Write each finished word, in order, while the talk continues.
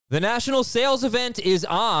The national sales event is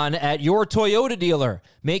on at your Toyota dealer,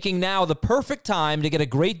 making now the perfect time to get a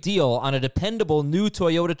great deal on a dependable new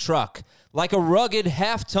Toyota truck. Like a rugged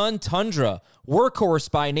half-ton Tundra,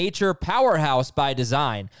 workhorse by nature, powerhouse by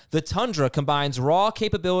design, the Tundra combines raw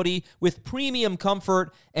capability with premium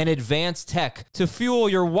comfort and advanced tech to fuel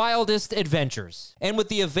your wildest adventures. And with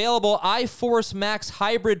the available iForce Max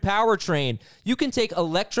hybrid powertrain, you can take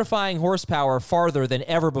electrifying horsepower farther than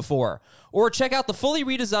ever before. Or check out the fully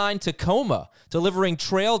redesigned Tacoma, delivering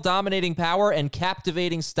trail-dominating power and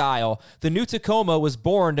captivating style. The new Tacoma was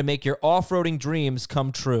born to make your off-roading dreams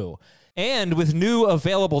come true. And with new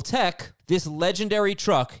available tech, this legendary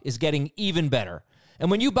truck is getting even better. And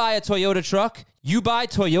when you buy a Toyota truck, you buy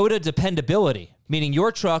Toyota dependability, meaning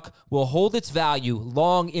your truck will hold its value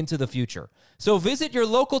long into the future. So visit your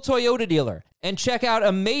local Toyota dealer and check out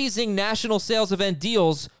amazing national sales event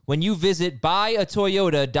deals when you visit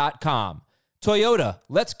buyatoyota.com. Toyota,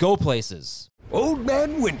 let's go places. Old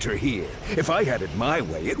Man Winter here. If I had it my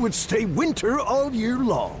way, it would stay winter all year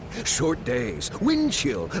long. Short days, wind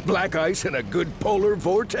chill, black ice, and a good polar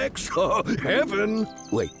vortex. Oh, heaven.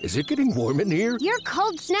 Wait, is it getting warm in here? Your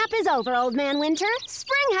cold snap is over, Old Man Winter.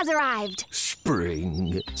 Spring has arrived.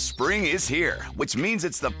 Spring. Spring is here, which means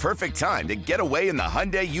it's the perfect time to get away in the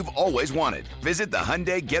Hyundai you've always wanted. Visit the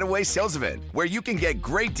Hyundai Getaway Sales Event, where you can get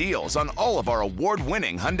great deals on all of our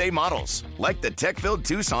award-winning Hyundai models, like the tech-filled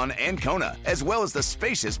Tucson and Kona, as well as the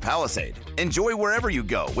spacious Palisade. Enjoy wherever you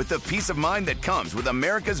go with the peace of mind that comes with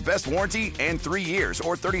America's best warranty and 3 years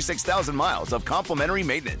or 36,000 miles of complimentary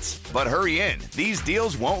maintenance. But hurry in, these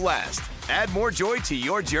deals won't last. Add more joy to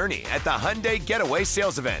your journey at the Hyundai Getaway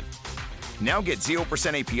Sales Event. Now get 0%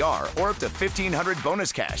 APR or up to $1,500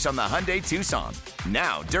 bonus cash on the Hyundai Tucson.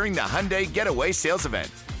 Now, during the Hyundai Getaway Sales Event.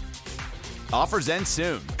 Offers end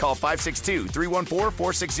soon. Call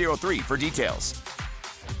 562-314-4603 for details.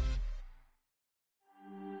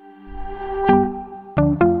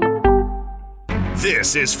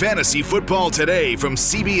 This is Fantasy Football Today from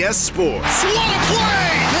CBS Sports. What a play!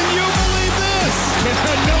 Can you believe this?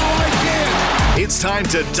 No, I can't. It's time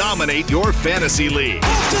to dominate your fantasy league.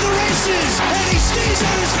 Off to the races, and he stays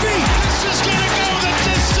on his feet. This is going to go the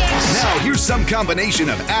distance. Now, here's some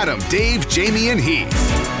combination of Adam, Dave, Jamie, and Heath.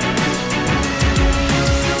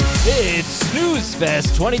 It's Snooze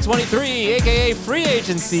Fest 2023, a.k.a. Free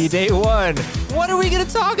Agency Day 1. What are we going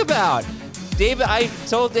to talk about? David, I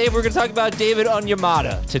told Dave we're going to talk about David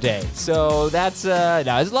Onyemata today. So that's,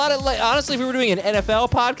 there's a lot of, honestly, if we were doing an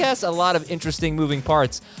NFL podcast, a lot of interesting moving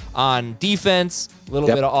parts on defense, a little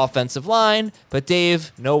bit of offensive line. But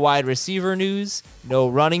Dave, no wide receiver news, no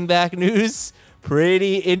running back news.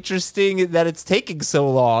 Pretty interesting that it's taking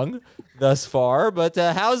so long thus far. But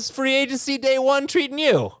how's Free Agency Day 1 treating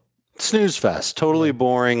you? Snooze fest. Totally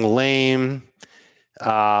boring, lame.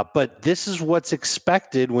 But this is what's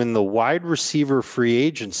expected when the wide receiver free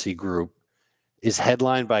agency group is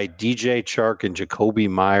headlined by DJ Chark and Jacoby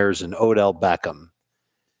Myers and Odell Beckham.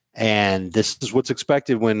 And this is what's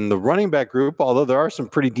expected when the running back group, although there are some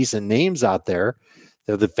pretty decent names out there,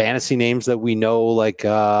 they're the fantasy names that we know, like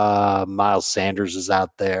Miles Sanders is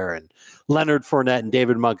out there and Leonard Fournette and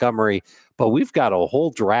David Montgomery. But we've got a whole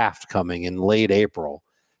draft coming in late April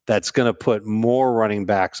that's going to put more running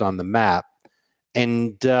backs on the map.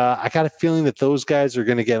 And I got a feeling that those guys are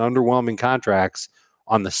going to get underwhelming contracts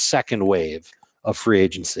on the second wave of free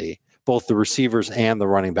agency, both the receivers and the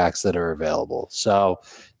running backs that are available. So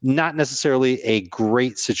not necessarily a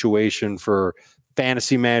great situation for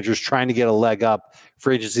fantasy managers trying to get a leg up.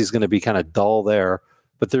 Free agency is going to be kind of dull there,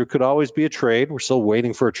 but there could always be a trade. We're still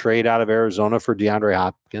waiting for a trade out of Arizona for DeAndre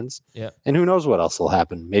Hopkins. Yeah. And who knows what else will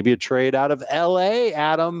happen. Maybe a trade out of LA,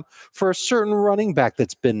 Adam, for a certain running back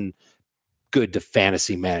that's been good to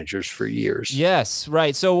fantasy managers for years. Yes,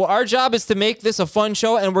 right. So our job is to make this a fun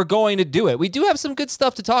show, and we're going to do it. We do have some good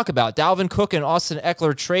stuff to talk about. Dalvin Cook and Austin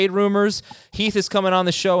Eckler trade rumors. Heath is coming on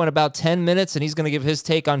the show in about 10 minutes, and he's going to give his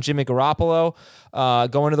take on Jimmy Garoppolo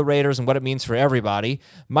going to the Raiders and what it means for everybody.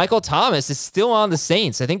 Michael Thomas is still on the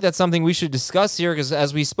Saints. I think that's something we should discuss here, because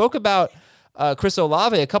as we spoke about Chris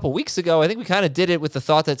Olave a couple weeks ago, I think we kind of did it with the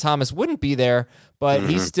thought that Thomas wouldn't be there, but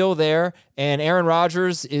he's still there, and Aaron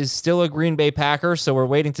Rodgers is still a Green Bay Packer, so we're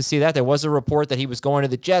waiting to see that. There was a report that he was going to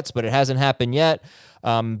the Jets, but it hasn't happened yet.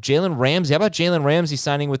 Jalen Ramsey, how about Jalen Ramsey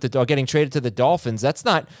signing with getting traded to the Dolphins? That's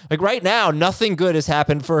not, like, right now, nothing good has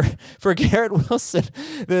happened for Garrett Wilson.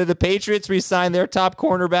 The Patriots re-signed their top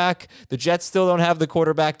cornerback. The Jets still don't have the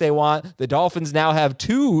quarterback they want. The Dolphins now have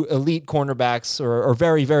two elite cornerbacks, or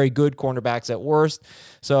very, very good cornerbacks at worst.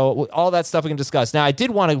 So all that stuff we can discuss. Now, I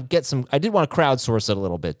did want to crowdsource it a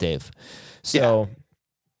little bit, Dave. So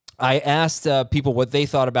I asked people what they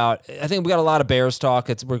thought about. I think we got a lot of Bears talk.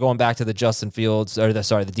 We're going back to the Justin Fields, the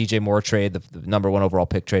DJ Moore trade, the number 1 overall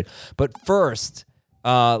pick trade. But first,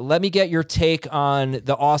 let me get your take on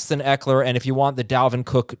the Austin Ekeler, and if you want the Dalvin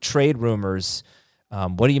Cook trade rumors,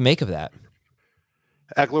 what do you make of that?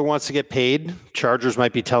 Ekeler wants to get paid. Chargers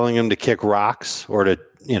might be telling him to kick rocks or to,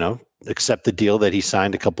 accept the deal that he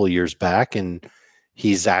signed a couple of years back, and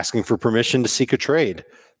he's asking for permission to seek a trade.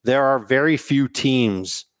 There are very few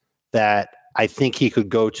teams that I think he could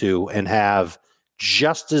go to and have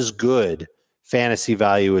just as good fantasy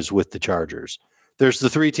value as with the Chargers. There's the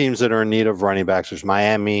 3 teams that are in need of running backs. There's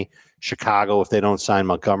Miami, Chicago, if they don't sign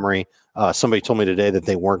Montgomery. Somebody told me today that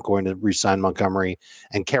they weren't going to re-sign Montgomery,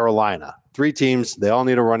 and Carolina. 3 teams, they all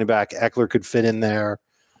need a running back. Ekeler could fit in there.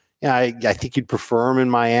 Yeah, I think you'd prefer him in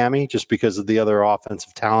Miami just because of the other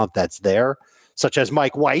offensive talent that's there, such as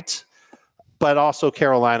Mike White. But also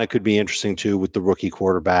Carolina could be interesting too with the rookie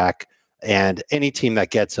quarterback. And any team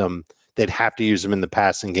that gets him, they'd have to use him in the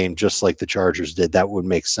passing game just like the Chargers did. That would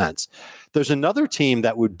make sense. There's another team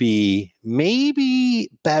that would be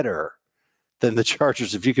maybe better than the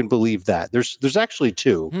Chargers, if you can believe that. There's actually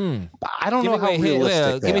 2. But I don't know how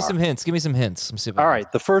realistic they Give me are. some hints. Give me some hints. All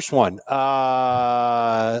right, the first one,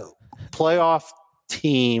 playoff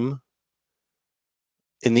team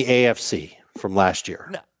in the AFC from last year.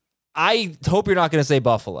 No, I hope you're not going to say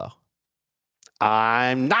Buffalo.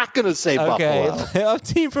 I'm not going to say Buffalo. Playoff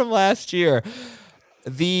team from last year.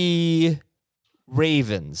 The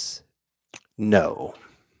Ravens. No.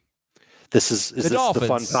 Is this the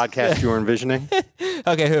fun podcast you were envisioning?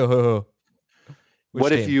 Okay, who?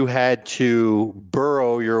 What if you had to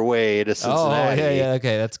burrow your way to Cincinnati? Oh, yeah,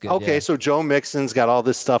 okay, that's good. Okay, so Joe Mixon's got all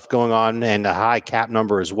this stuff going on and a high cap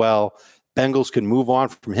number as well. Bengals can move on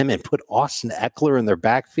from him and put Austin Ekeler in their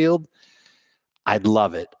backfield. I'd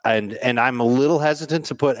love it. And I'm a little hesitant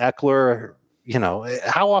to put Ekeler,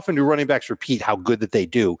 how often do running backs repeat how good that they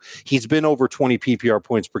do? He's been over 20 PPR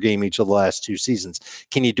points per game each of the last 2 seasons.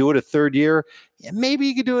 Can you do it a third year? Yeah, maybe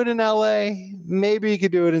you could do it in LA. Maybe you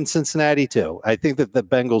could do it in Cincinnati too. I think that the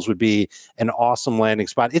Bengals would be an awesome landing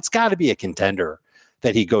spot. It's got to be a contender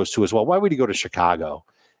that he goes to as well. Why would he go to Chicago?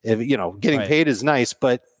 If, getting paid is nice,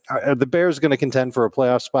 but are the Bears going to contend for a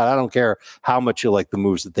playoff spot? I don't care how much you like the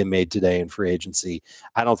moves that they made today in free agency.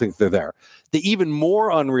 I don't think they're there. The even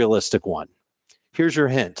more unrealistic one, here's your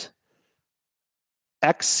hint.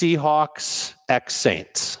 Ex-Seahawks,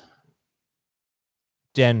 ex-Saints.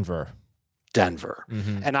 Denver.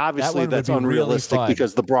 Mm-hmm. And obviously that's unrealistic really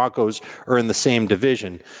because the Broncos are in the same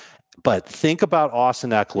division. But think about Austin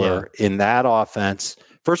Ekeler in that offense.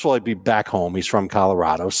 First of all, he'd be back home. He's from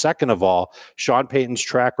Colorado. Second of all, Sean Payton's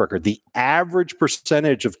track record, the average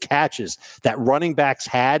percentage of catches that running backs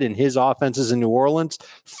had in his offenses in New Orleans,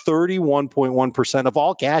 31.1% of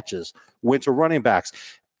all catches went to running backs.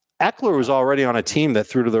 Ekeler was already on a team that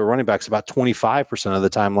threw to their running backs about 25% of the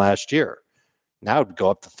time last year. Now it'd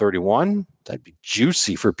go up to 31. That'd be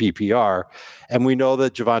juicy for PPR. And we know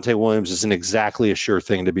that Javonte Williams isn't exactly a sure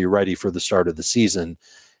thing to be ready for the start of the season.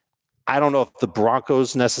 I don't know if the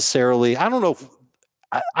Broncos necessarily, I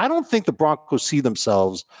don't think the Broncos see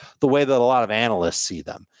themselves the way that a lot of analysts see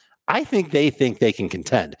them. I think they can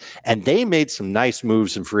contend. And they made some nice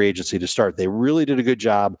moves in free agency to start. They really did a good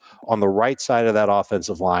job on the right side of that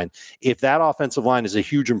offensive line. If that offensive line is a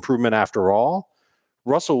huge improvement after all,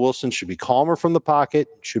 Russell Wilson should be calmer from the pocket,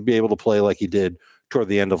 should be able to play like he did toward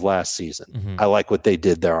the end of last season. Mm-hmm. I like what they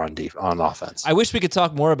did there on offense. I wish we could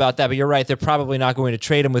talk more about that, but you're right. They're probably not going to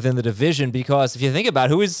trade him within the division because if you think about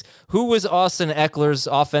who was Austin Ekeler's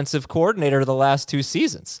offensive coordinator the last 2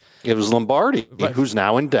 seasons? It was Lombardi, who's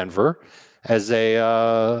now in Denver as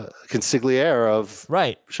a consigliere of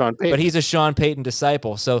Sean Payton. But he's a Sean Payton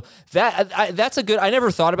disciple. So that's a good, I never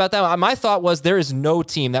thought about that. My thought was there is no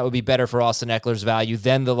team that would be better for Austin Ekeler's value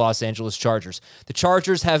than the Los Angeles Chargers. The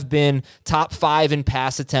Chargers have been top 5 in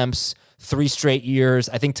pass attempts 3 straight years.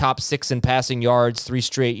 I think top 6 in passing yards 3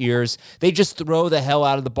 straight years. They just throw the hell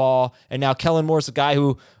out of the ball. And now Kellen Moore's a guy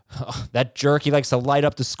who, that jerk, he likes to light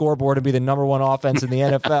up the scoreboard and be the number 1 offense in the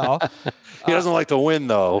NFL. He doesn't like to win,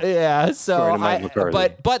 though. Yeah, so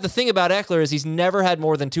but the thing about Ekeler is he's never had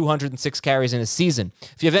more than 206 carries in a season.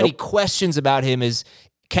 If you have any questions about him, is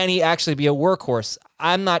can he actually be a workhorse?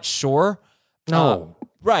 I'm not sure. No.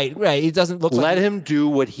 Right. He doesn't look Let him do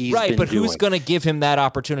what he's been but doing. Who's going to give him that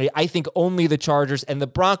opportunity? I think only the Chargers, and the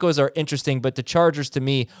Broncos are interesting, but the Chargers, to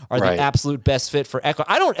me, are the absolute best fit for Ekeler.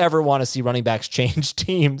 I don't ever want to see running backs change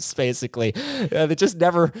teams, basically. They just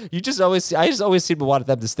never, I just always seem to want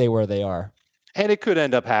them to stay where they are. And it could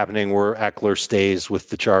end up happening where Ekeler stays with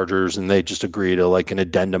the Chargers and they just agree to like an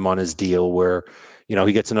addendum on his deal where,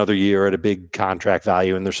 he gets another year at a big contract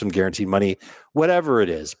value and there's some guaranteed money, whatever it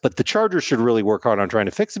is. But the Chargers should really work hard on trying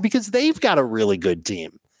to fix it because they've got a really good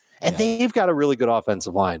team and they've got a really good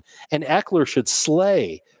offensive line. And Eckler should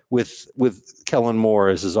slay with Kellen Moore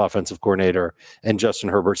as his offensive coordinator and Justin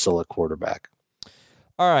Herbert still at quarterback.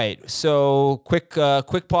 All right, so quick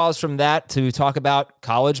pause from that to talk about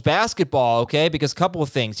college basketball, okay? Because a couple of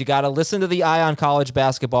things. You got to listen to the Eye on College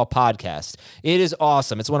Basketball podcast. It is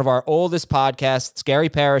awesome. It's one of our oldest podcasts. Gary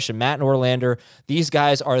Parrish and Matt Norlander. These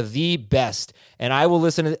guys are the best, and I will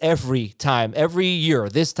listen to it every year,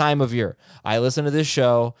 this time of year. I listen to this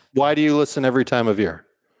show. Why do you listen every time of year?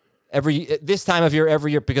 This time of year,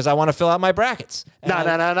 every year, because I want to fill out my brackets. Okay.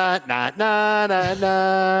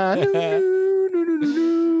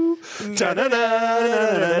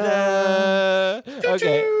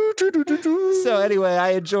 So anyway,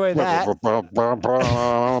 I enjoy that.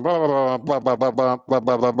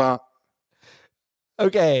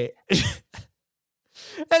 Okay.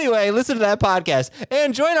 Anyway, listen to that podcast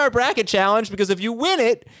and join our bracket challenge because if you win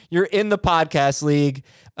it, you're in the podcast league.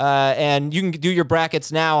 And you can do your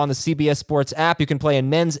brackets now on the CBS Sports app. You can play in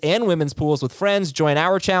men's and women's pools with friends. Join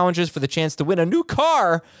our challenges for the chance to win a new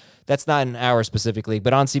car. That's not in our specific league,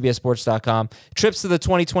 but on CBSSports.com. Trips to the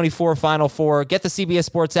 2024 Final Four. Get the CBS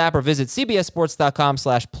Sports app or visit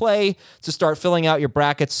CBSSports.com/play to start filling out your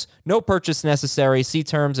brackets. No purchase necessary. See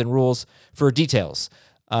terms and rules for details.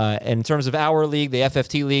 And in terms of our league, the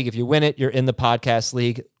FFT league, if you win it, you're in the podcast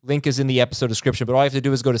league. Link is in the episode description, but all you have to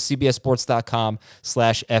do is go to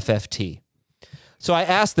CBSSports.com/FFT. So I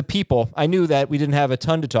asked the people, I knew that we didn't have a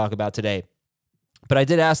ton to talk about today, but I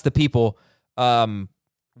did ask the people,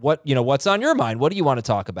 what's on your mind? What do you want to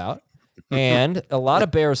talk about? And a lot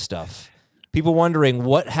of Bears stuff. People wondering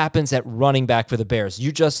what happens at running back for the Bears.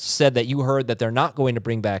 You just said that you heard that they're not going to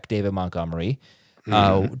bring back David Montgomery.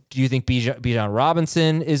 Do you think Bijan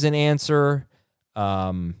Robinson is an answer?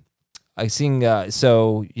 Anyway,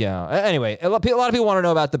 a lot of people want to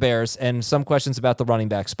know about the Bears and some questions about the running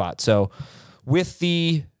back spot. So with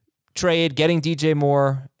the trade, getting DJ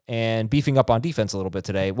Moore and beefing up on defense a little bit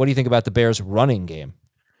today, what do you think about the Bears running game?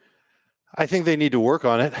 I think they need to work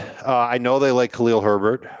on it. I know they like Khalil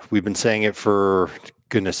Herbert. We've been saying it for,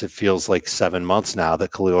 goodness, it feels like 7 months now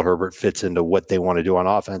that Khalil Herbert fits into what they want to do on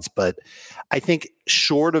offense. But I think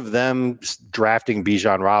short of them drafting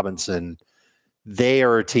Bijan Robinson, they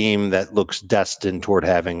are a team that looks destined toward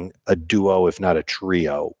having a duo, if not a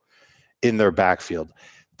trio, in their backfield.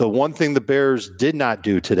 The one thing the Bears did not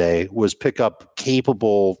do today was pick up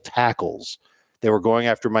capable tackles. They were going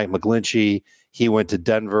after Mike McGlinchey. He went to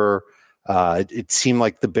Denver. It seemed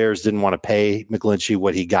like the Bears didn't want to pay McGlinchey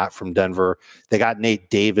what he got from Denver. They got Nate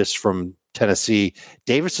Davis from Tennessee.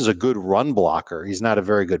 Davis is a good run blocker. He's not a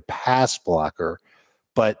very good pass blocker,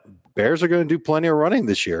 but Bears are going to do plenty of running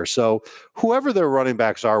this year. So whoever their running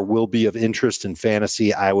backs are will be of interest in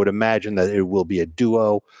fantasy. I would imagine that it will be a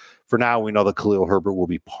duo. For now, we know that Khalil Herbert will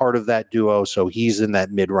be part of that duo, so he's in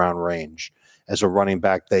that mid-round range as a running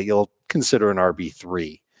back that you'll consider an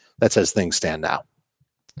RB3. That's as things stand now.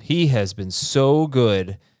 He has been so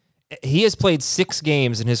good. He has played 6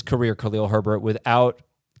 games in his career, Khalil Herbert, without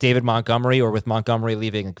David Montgomery or with Montgomery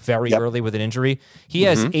leaving very early with an injury. He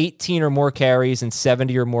has 18 or more carries and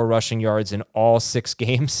 70 or more rushing yards in all 6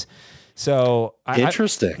 games. So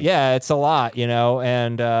interesting. It's a lot,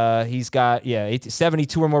 and he's got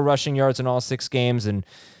 72 or more rushing yards in all 6 games. And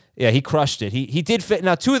he crushed it. He did fit.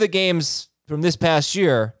 Now, 2 of the games from this past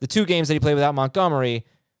year, the 2 games that he played without Montgomery,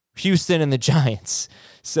 Houston and the Giants.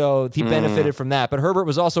 So he benefited from that. But Herbert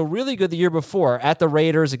was also really good the year before at the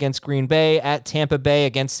Raiders, against Green Bay, at Tampa Bay,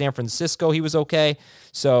 against San Francisco. He was okay.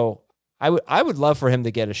 So I would love for him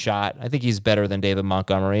to get a shot. I think he's better than David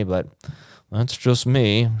Montgomery, but that's just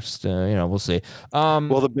me. Just, we'll see.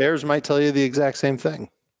 Well, the Bears might tell you the exact same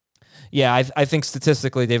thing. Yeah, I think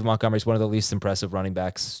statistically, David Montgomery is one of the least impressive running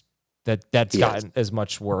backs that's gotten as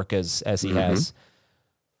much work as he has.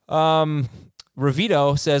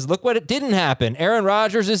 Ravito says, look what it didn't happen. Aaron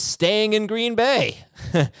Rodgers is staying in Green Bay.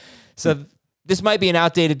 So this might be an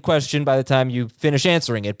outdated question by the time you finish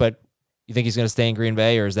answering it, but you think he's going to stay in Green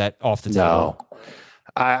Bay, or is that off the table? No.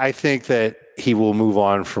 I think that he will move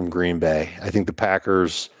on from Green Bay. I think the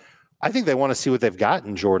Packers, they want to see what they've got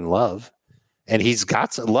in Jordan Love. And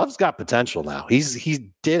Love's got potential now.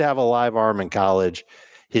 He did have a live arm in college.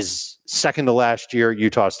 His second to last year at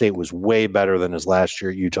Utah State was way better than his last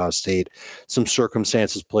year at Utah State. Some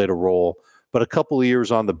circumstances played a role, but a couple of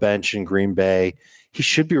years on the bench in Green Bay, he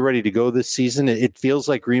should be ready to go this season. It feels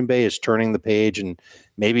like Green Bay is turning the page and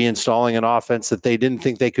maybe installing an offense that they didn't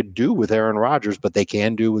think they could do with Aaron Rodgers, but they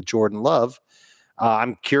can do with Jordan Love.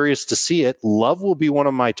 I'm curious to see it. Love will be one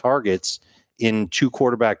of my targets in 2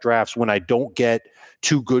 quarterback drafts when I don't get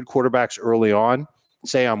 2 good quarterbacks early on.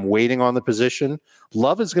 Say I'm waiting on the position.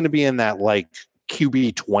 Love is going to be in that like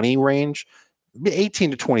QB 20 range,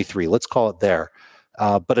 18 to 23. Let's call it there.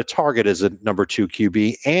 But a target is a number 2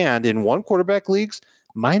 QB. And in 1 quarterback leagues,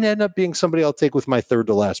 might end up being somebody I'll take with my 3rd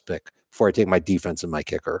to last pick before I take my defense and my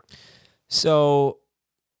kicker. So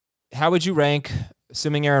how would you rank,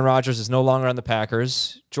 assuming Aaron Rodgers is no longer on the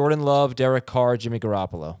Packers, Jordan Love, Derek Carr, Jimmy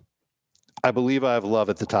Garoppolo? I believe I have Love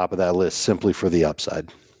at the top of that list simply for the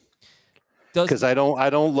upside. Because I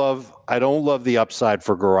don't love the upside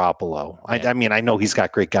for Garoppolo. Yeah. I mean, I know he's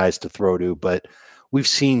got great guys to throw to, but we've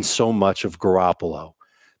seen so much of Garoppolo.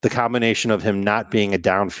 The combination of him not being a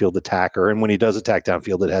downfield attacker, and when he does attack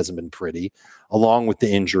downfield, it hasn't been pretty, along with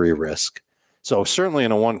the injury risk. So certainly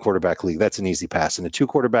in a 1 quarterback league, that's an easy pass. In a 2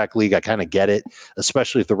 quarterback league, I kind of get it,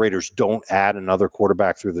 especially if the Raiders don't add another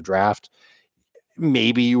quarterback through the draft.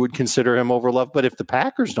 Maybe you would consider him over Love, but if the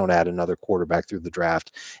Packers don't add another quarterback through the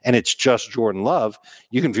draft and it's just Jordan Love,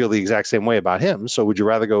 you can feel the exact same way about him. So would you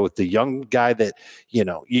rather go with the young guy that, you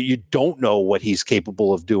know, you don't know what he's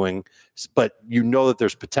capable of doing, but you know that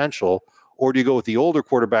there's potential, or do you go with the older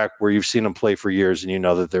quarterback where you've seen him play for years and you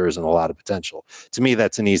know that there isn't a lot of potential? To me,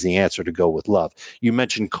 that's an easy answer to go with Love. You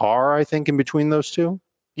mentioned Carr, I think, in between those two.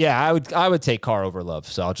 Yeah, I would take Carr over Love,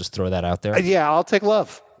 so I'll just throw that out there. Yeah, I'll take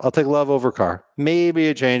Love. I'll take Love over Carr. Maybe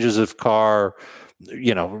it changes if Carr,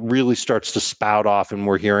 you know, really starts to spout off and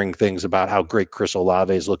we're hearing things about how great Chris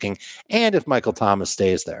Olave is looking, and if Michael Thomas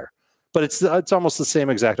stays there. But it's almost the same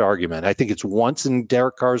exact argument. I think it's once in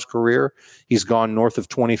Derek Carr's career he's gone north of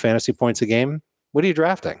 20 fantasy points a game. What are you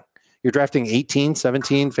drafting? You're drafting 18,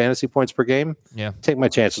 17 fantasy points per game? Yeah. Take my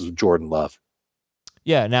chances with Jordan Love.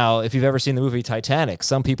 Yeah, now, if you've ever seen the movie Titanic,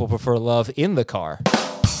 some people prefer Love in the car.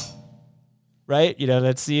 Right? You know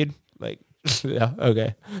that scene? Like, yeah,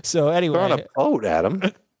 okay. So anyway. They're on a boat, Adam.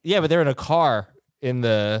 Yeah, but they're in a car in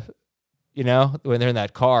the, you know, when they're in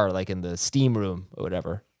that car, like in the steam room or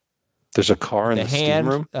whatever. There's a car in the hand, steam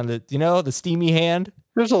room? On the, you know, the steamy hand?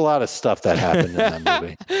 There's a lot of stuff that happened in that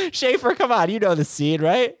movie. Schaefer, come on. You know the scene,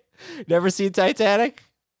 right? Never seen Titanic?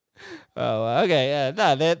 Oh, okay. Yeah,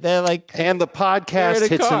 no, they're like. And the podcast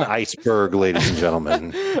hits an iceberg, ladies and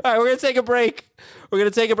gentlemen. All right, we're going to take a break. I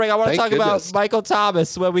want to talk about Michael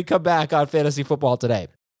Thomas when we come back on Fantasy Football Today.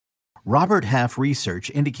 Robert Half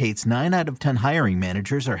research indicates 9 out of 10 hiring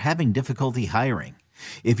managers are having difficulty hiring.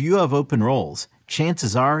 If you have open roles,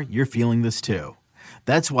 chances are you're feeling this too.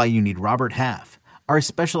 That's why you need Robert Half. Our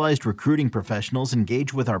specialized recruiting professionals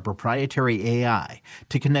engage with our proprietary AI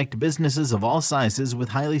to connect businesses of all sizes with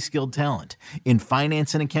highly skilled talent in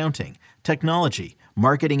finance and accounting, technology,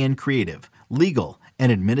 marketing and creative, legal,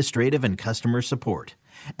 and administrative and customer support.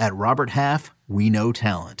 At Robert Half, we know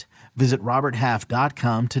talent. Visit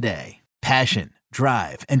roberthalf.com today. Passion,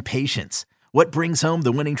 drive, and patience. What brings home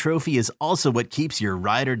the winning trophy is also what keeps your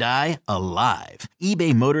ride or die alive.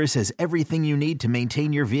 eBay Motors has everything you need to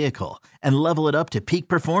maintain your vehicle and level it up to peak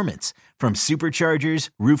performance, from superchargers,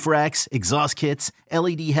 roof racks, exhaust kits,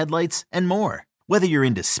 LED headlights, and more. Whether you're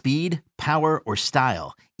into speed, power, or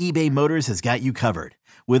style, eBay Motors has got you covered.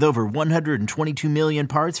 With over 122 million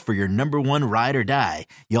parts for your number one ride or die,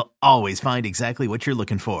 you'll always find exactly what you're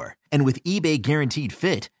looking for. And with eBay Guaranteed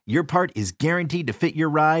Fit, your part is guaranteed to fit your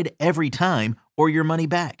ride every time or your money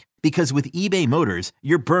back. Because with eBay Motors,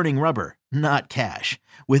 you're burning rubber, not cash.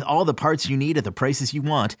 With all the parts you need at the prices you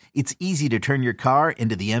want, it's easy to turn your car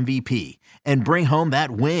into the MVP and bring home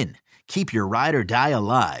that win. Keep your ride or die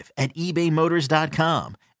alive at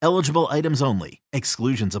ebaymotors.com. Eligible items only.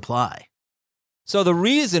 Exclusions apply. So the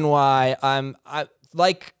reason why I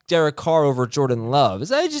like Derek Carr over Jordan Love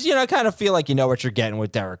is I just, kind of feel like you know what you're getting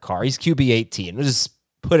with Derek Carr. He's QB 18. We'll just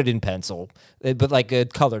put it in pencil, but like a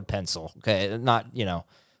colored pencil. Okay, not,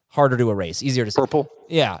 harder to erase, easier to purple.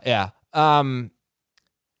 Yeah. I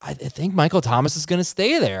think Michael Thomas is going to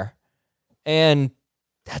stay there, and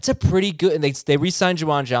that's a pretty good. And they re-signed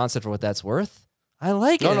Juwan Johnson for what that's worth. I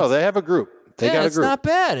like it. No, they have a group. They got a group.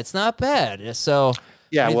 It's not bad. So.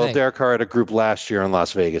 Yeah, well, Derek Carr had a group last year in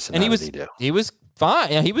Las Vegas, and how did he do? He was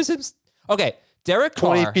fine. Yeah, he was. Okay, Derek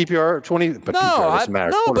Carr. 20 PPR, 20. But PPR doesn't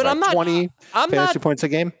matter. No, but I'm not. 20 fantasy points a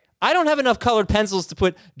game. I don't have enough colored pencils to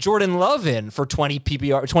put Jordan Love in for 20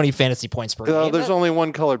 PPR, 20 fantasy points per game. There's only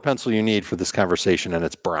one colored pencil you need for this conversation, and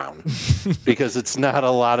it's brown, because it's not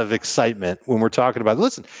a lot of excitement when we're talking about.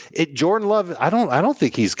 Listen, Jordan Love. I don't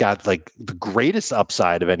think he's got like the greatest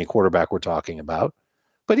upside of any quarterback we're talking about.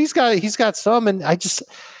 But he's got some, and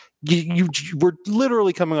you were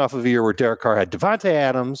literally coming off of a year where Derek Carr had Devontae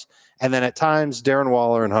Adams, and then at times Darren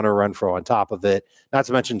Waller and Hunter Renfrow on top of it, not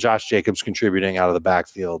to mention Josh Jacobs contributing out of the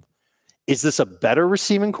backfield. Is this a better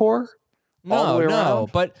receiving core? No,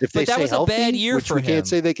 but that was healthy, a bad year which for we him. Can't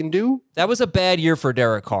say they can do. That was a bad year for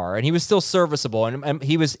Derek Carr, and he was still serviceable, and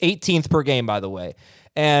he was 18th per game, by the way.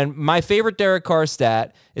 And my favorite Derek Carr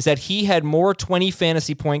stat is that he had more 20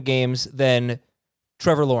 fantasy point games than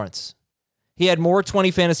Trevor Lawrence. He had more 20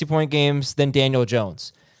 fantasy point games than Daniel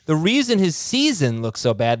Jones. The reason his season looks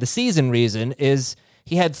so bad, the season reason, is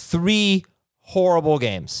he had 3 horrible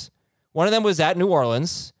games. One of them was at New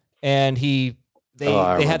Orleans, and they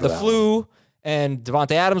had the flu, and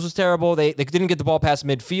Devontae Adams was terrible. They didn't get the ball past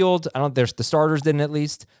midfield. The starters didn't, at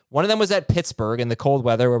least. One of them was at Pittsburgh in the cold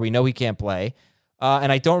weather where we know he can't play.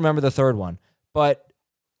 And I don't remember the third one. But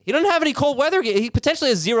he doesn't have any cold weather. He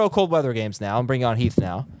potentially has 0 cold weather games now. I'm bringing on Heath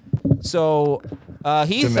now. So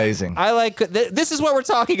Heath, it's amazing. I like this is what we're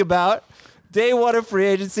talking about. Day 1 of free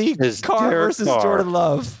agency, Carr versus Jordan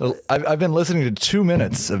Love. I've been listening to 2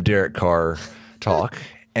 minutes of Derek Carr talk.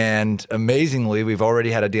 And amazingly, we've already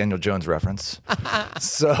had a Daniel Jones reference.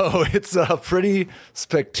 So it's a pretty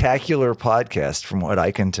spectacular podcast from what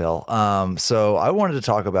I can tell. So I wanted to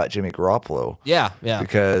talk about Jimmy Garoppolo. Yeah.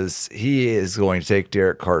 Because he is going to take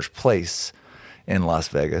Derek Carr's place in Las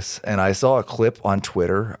Vegas. And I saw a clip on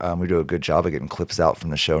Twitter. We do a good job of getting clips out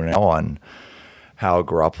from the show now on how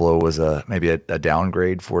Garoppolo was maybe a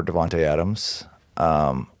downgrade for Devontae Adams.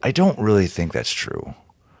 I don't really think that's true.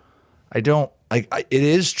 It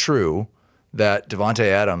is true that Devontae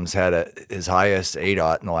Adams had his highest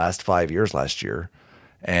ADOT in the last 5 years last year,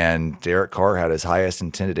 and Derek Carr had his highest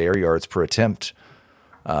intended air yards per attempt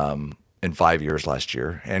in 5 years last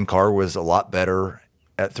year. And Carr was a lot better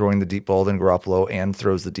at throwing the deep ball than Garoppolo and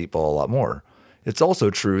throws the deep ball a lot more. It's also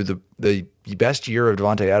true the best year of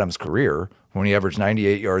Devontae Adams' career, when he averaged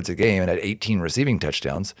 98 yards a game and had 18 receiving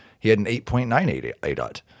touchdowns, he had an 8.98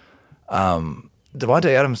 ADOT.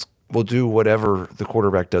 Devontae Adams will do whatever the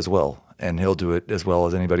quarterback does well, and he'll do it as well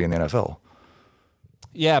as anybody in the NFL.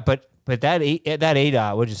 Yeah, but that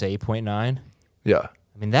ADOT, what'd you say, 8.9? Yeah.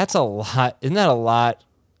 I mean, that's a lot. Isn't that a lot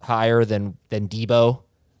higher than Debo? I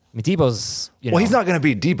mean, Debo's, Well, he's not going to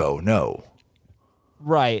beat Debo, no.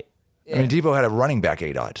 Right. I mean, Debo had a running back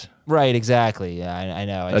ADOT. Right, exactly. Yeah, I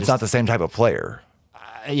know. That's not the same type of player.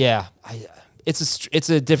 It's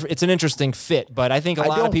an interesting fit, but I think a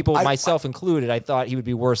lot of people, myself included, I thought he would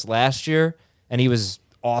be worse last year, and he was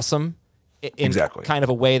awesome in kind of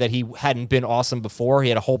a way that he hadn't been awesome before. He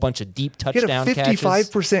had a whole bunch of deep touchdown catches. He had a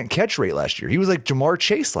 55% catch rate last year. He was like Jamar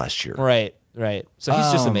Chase last year. Right. So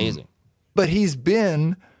he's just amazing. But he's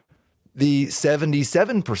been the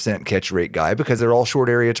 77% catch rate guy because they're all short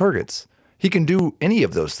area targets. He can do any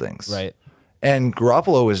of those things. Right. And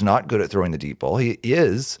Garoppolo is not good at throwing the deep ball. He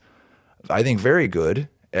is, I think, very good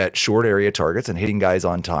at short area targets and hitting guys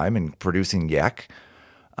on time and producing yak.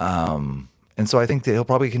 And so I think that he'll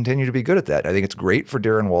probably continue to be good at that. I think it's great for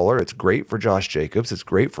Darren Waller. It's great for Josh Jacobs. It's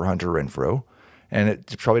great for Hunter Renfrow. And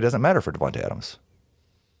it probably doesn't matter for Devontae Adams.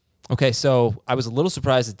 Okay, so I was a little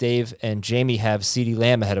surprised that Dave and Jamie have CeeDee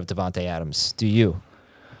Lamb ahead of Devontae Adams. Do you?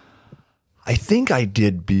 I think I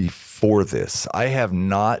did before this. I have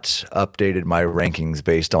not updated my rankings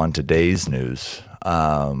based on today's news.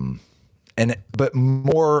 But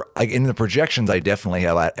more in the projections, I definitely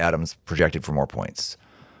have Adams projected for more points.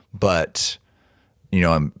 But I'm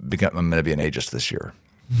going to be an ageist this year,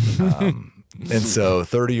 and so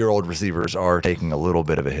 30-year-old receivers are taking a little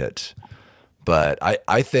bit of a hit. But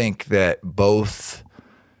I think that both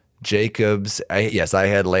Jacobs, I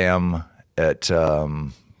had Lamb at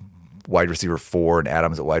wide receiver 4 and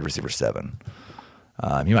Adams at wide receiver 7.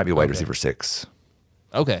 He might be wide receiver 6.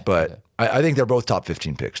 Okay. But okay. I think they're both top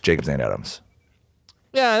 15 picks, Jacobs and Adams.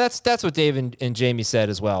 Yeah, that's what Dave and Jamie said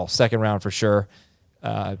as well. Second round for sure.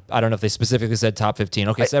 I don't know if they specifically said top 15.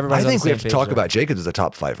 Okay, so everybody's I think on the we have to talk there. about Jacobs as a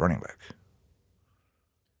top 5 running back.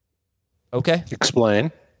 Okay.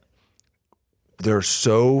 Explain. There are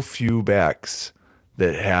so few backs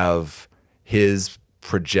that have his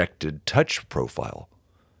projected touch profile.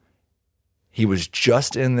 He was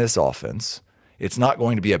just in this offense. It's not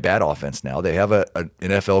going to be a bad offense now. They have an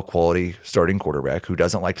NFL quality starting quarterback who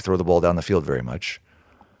doesn't like to throw the ball down the field very much.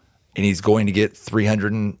 And he's going to get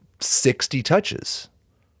 360 touches.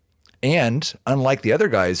 And unlike the other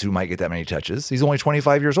guys who might get that many touches, he's only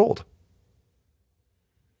 25 years old.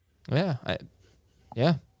 Yeah.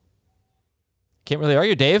 Can't really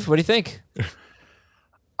argue, Dave. What do you think?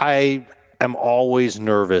 I am always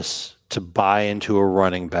nervous to buy into a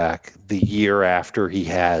running back the year after he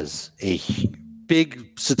has a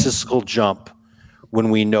big statistical jump when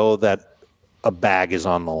we know that a bag is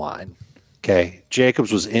on the line. Okay.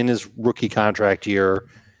 Jacobs was in his rookie contract year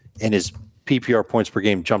and his PPR points per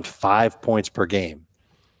game jumped 5 points per game.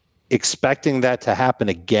 Expecting that to happen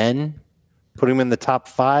again, put him in the top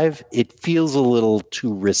 5, it feels a little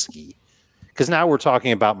too risky. Because now we're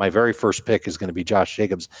talking about my very first pick is going to be Josh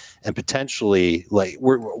Jacobs, and potentially, like,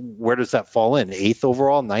 where does that fall in? 8th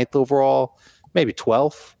overall, 9th overall, maybe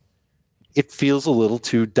 12th? It feels a little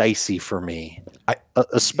too dicey for me,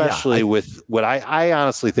 especially with what I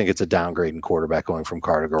honestly think it's a downgrade in quarterback going from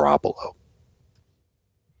Carr to Garoppolo.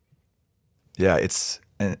 Yeah,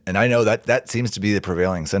 and I know that seems to be the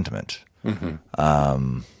prevailing sentiment.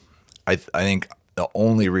 Mm-hmm. I think the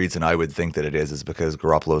only reason I would think that it is because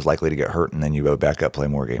Garoppolo is likely to get hurt and then you go back up, play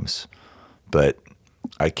more games. But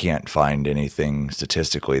I can't find anything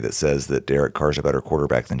statistically that says that Derek Carr's a better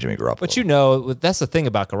quarterback than Jimmy Garoppolo. But that's the thing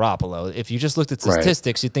about Garoppolo. If you just looked at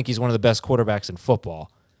statistics, you'd think he's one of the best quarterbacks in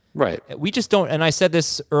football. Right. We just don't, and I said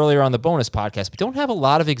this earlier on the bonus podcast, we don't have a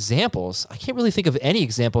lot of examples. I can't really think of any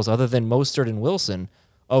examples other than Mostert and Wilson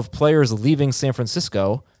of players leaving San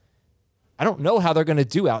Francisco. I don't know how they're going to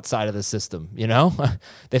do outside of the system. You know,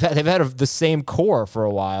 they've had the same core for a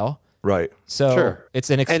while, right? So it's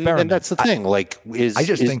an experiment, and that's the thing. I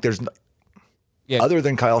just think there's, other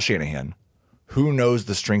than Kyle Shanahan, who knows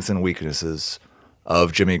the strengths and weaknesses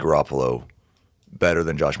of Jimmy Garoppolo better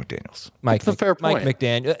than Josh McDaniels? That's a fair point. Mike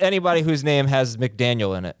McDaniel. Anybody whose name has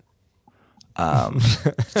McDaniel in it.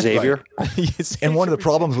 Xavier. And one of the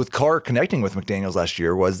problems with Carr connecting with McDaniels last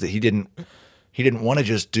year was that he didn't want to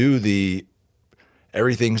just do the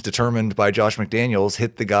everything's determined by Josh McDaniels,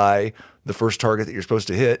 hit the guy, the first target that you're supposed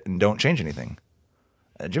to hit, and don't change anything.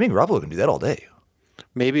 Jimmy Garoppolo can do that all day.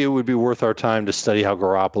 Maybe it would be worth our time to study how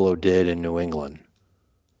Garoppolo did in New England.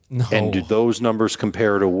 No. And do those numbers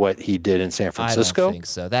compare to what he did in San Francisco? I don't think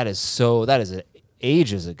so. That is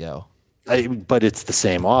ages ago. But it's the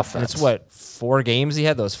same offense. And it's what, 4 games he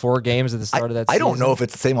had? Those 4 games at the start of that season? I don't know if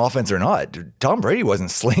it's the same offense or not. Tom Brady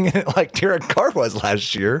wasn't slinging it like Derek Carr was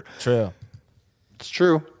last year. True. It's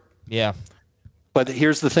true. Yeah. But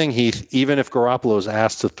here's the thing, Heath. Even if Garoppolo's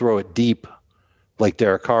asked to throw it deep, like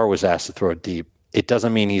Derek Carr was asked to throw it deep, it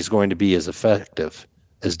doesn't mean he's going to be as effective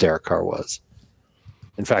as Derek Carr was.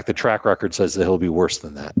 In fact, the track record says that he'll be worse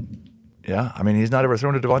than that. Yeah. I mean, he's not ever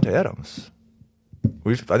thrown to Devontae Adams.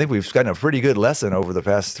 I think we've gotten a pretty good lesson over the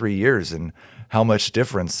past 3 years in how much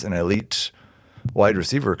difference an elite wide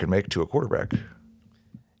receiver can make to a quarterback.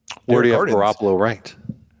 Where do you have Garoppolo ranked?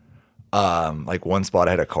 Like one spot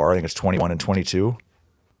ahead of Carr. I think it's 21 and 22.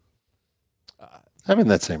 I'm in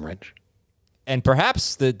that same range. And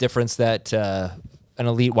perhaps the difference that an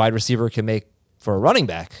elite wide receiver can make for a running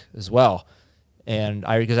back as well. And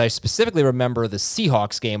because I specifically remember the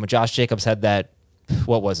Seahawks game when Josh Jacobs had that,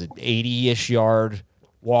 80-ish yard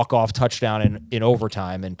walk-off touchdown in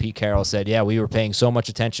overtime. And Pete Carroll said, yeah, we were paying so much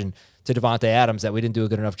attention to Devontae Adams that we didn't do a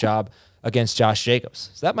good enough job against Josh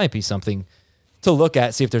Jacobs. So that might be something to look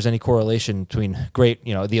at, see if there's any correlation between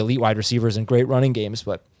the elite wide receivers and great running games.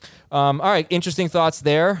 But all right, interesting thoughts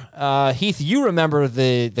there. Heath, you remember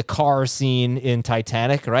the car scene in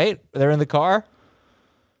Titanic, right? They're in the car?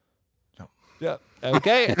 No. Yeah.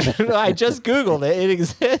 Okay. I just Googled it. It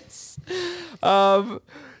exists.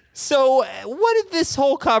 So what did this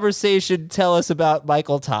whole conversation tell us about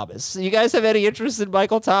Michael Thomas? You guys have any interest in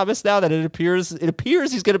Michael Thomas now that it appears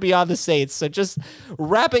he's going to be on the Saints? So just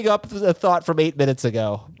wrapping up the thought from 8 minutes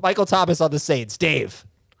ago. Michael Thomas on the Saints. Dave.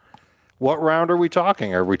 What round are we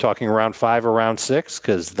talking? Are we talking round 5 or round 6?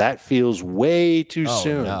 Because that feels way too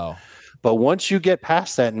soon. No. But once you get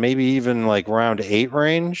past that, and maybe even like round 8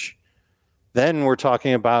 range, then we're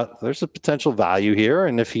talking about there's a potential value here.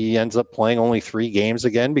 And if he ends up playing only 3 games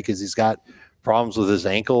again because he's got problems with his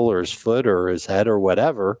ankle or his foot or his head or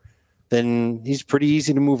whatever, then he's pretty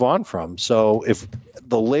easy to move on from. So if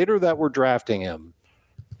the later that we're drafting him,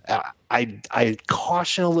 I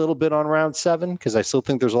caution a little bit on round 7 because I still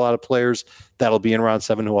think there's a lot of players that'll be in round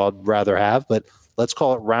 7 who I'd rather have. But let's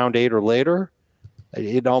call it round 8 or later.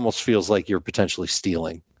 It almost feels like you're potentially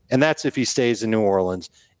stealing. And that's if he stays in New Orleans,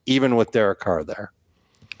 even with Derek Carr there.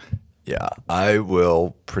 Yeah, I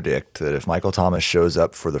will predict that if Michael Thomas shows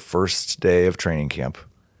up for the first day of training camp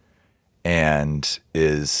and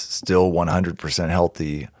is still 100%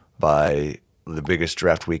 healthy by the biggest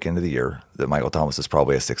draft weekend of the year, that Michael Thomas is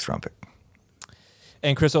probably a 6th round pick.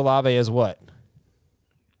 And Chris Olave is what?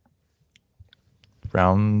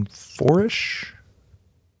 Round 4-ish?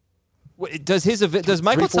 Does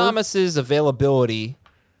Michael Thomas's availability,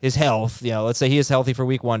 his health, let's say he is healthy for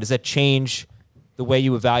week 1, does that change the way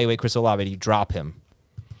you evaluate Chris Olave? Do you drop him?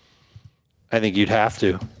 I think you'd have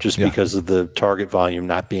to, just because of the target volume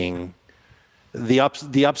not being the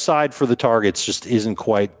upside for the targets just isn't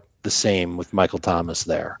quite the same with Michael Thomas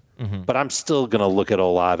there. Mm-hmm. But I'm still going to look at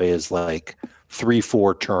Olave as like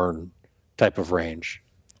 3-4 turn type of range.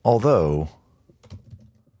 Although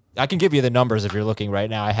I can give you the numbers if you're looking right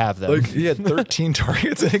now. I have them. Like, he had 13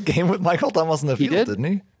 targets in a game with Michael Thomas in the field, didn't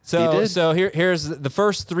he? So here's the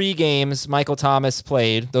first 3 games Michael Thomas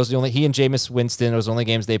played. Those are the only he and Jameis Winston. Those are the only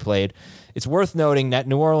games they played. It's worth noting that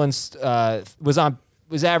New Orleans was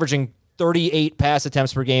averaging 38 pass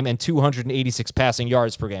attempts per game and 286 passing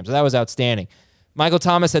yards per game. So that was outstanding. Michael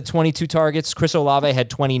Thomas had 22 targets. Chris Olave had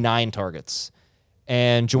 29 targets.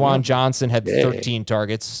 And Juwan Johnson had 13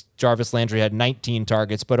 targets. Jarvis Landry had 19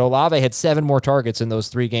 targets. But Olave had 7 more targets in those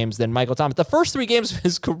 3 games than Michael Thomas. The first 3 games of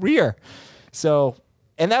his career. So,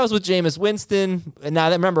 and that was with Jameis Winston. And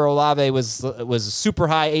now, remember, Olave was super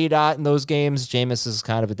high ADOT in those games. Jameis is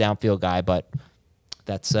kind of a downfield guy, but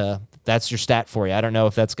that's your stat for you. I don't know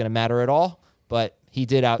if that's going to matter at all, but he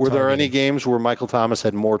did out. Were there any games where Michael Thomas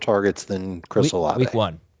had more targets than Chris Olave? Week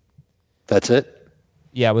 1. That's it?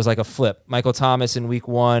 Yeah, it was like a flip. Michael Thomas in week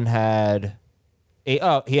 1 had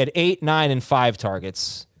 8, 9, and 5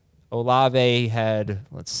 targets. Olave had,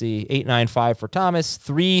 8, 9, 5 for Thomas,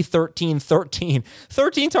 3, 13, 13.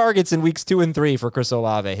 13 targets in weeks 2 and 3 for Chris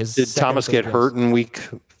Olave. Did Thomas get hurt in week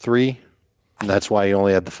 3? And that's why he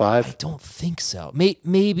only had the 5? I don't think so.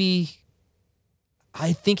 Maybe.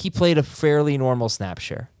 I think he played a fairly normal snap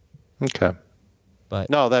share. Okay. But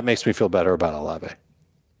no, that makes me feel better about Olave.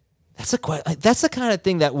 That's the kind of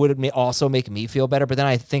thing that would also make me feel better. But then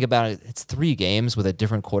I think about it, it's 3 games with a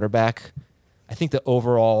different quarterback. I think the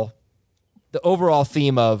overall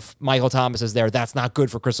theme of Michael Thomas is there. That's not good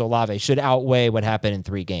for Chris Olave. Should outweigh what happened in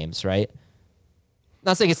 3 games, right?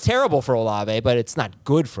 Not saying it's terrible for Olave, but it's not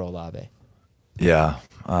good for Olave. Yeah.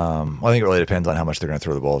 I think it really depends on how much they're going to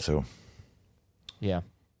throw the ball to. Yeah.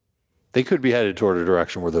 They could be headed toward a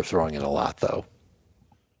direction where they're throwing it a lot, though.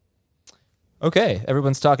 Okay,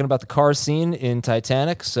 everyone's talking about the car scene in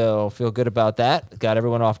Titanic, so feel good about that. Got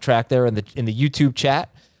everyone off track there in the YouTube chat.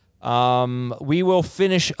 We will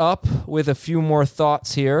finish up with a few more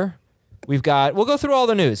thoughts here. We'll go through all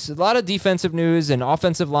the news. A lot of defensive news and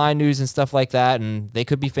offensive line news and stuff like that, and they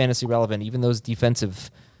could be fantasy relevant. Even those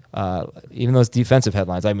defensive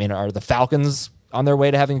headlines. I mean, are the Falcons on their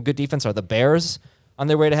way to having a good defense? Are the Bears on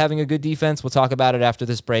their way to having a good defense? We'll talk about it after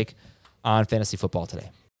this break on Fantasy Football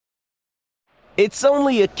Today. It's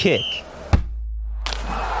only a kick,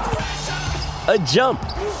 a jump,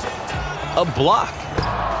 a block.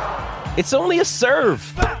 It's only a serve.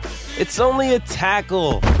 It's only a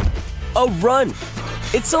tackle, a run.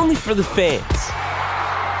 It's only for the fans.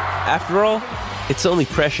 After all, it's only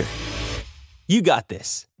pressure. You got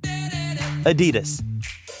this. Adidas.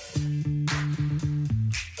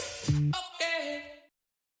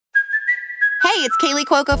 Hey, it's Kaylee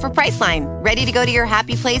Cuoco for Priceline. Ready to go to your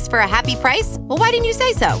happy place for a happy price? Well, why didn't you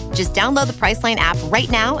say so? Just download the Priceline app right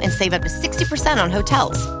now and save up to 60% on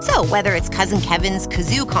hotels. So whether it's Cousin Kevin's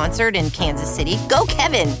Kazoo Concert in Kansas City, go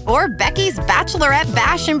Kevin, or Becky's Bachelorette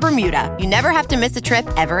Bash in Bermuda, you never have to miss a trip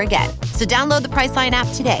ever again. So download the Priceline app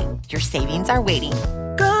today. Your savings are waiting.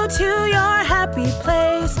 Go to your happy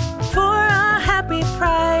place for a happy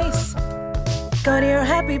price. Go to your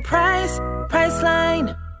happy price,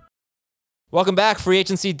 Priceline. Welcome back. Free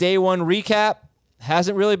agency day 1 recap.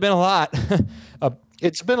 Hasn't really been a lot.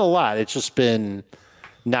 It's been a lot. It's just been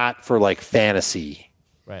not for like fantasy.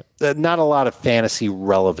 Right. Not a lot of fantasy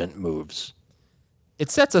relevant moves.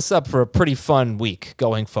 It sets us up for a pretty fun week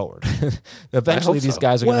going forward. Eventually these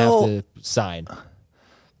guys are going to have to sign.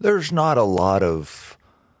 There's not a lot of,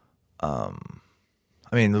 the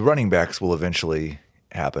running backs will eventually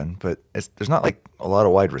happen, but there's not like a lot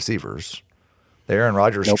of wide receivers. The Aaron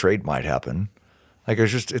Rodgers trade might happen. Like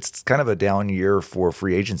it's kind of a down year for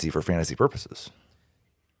free agency for fantasy purposes.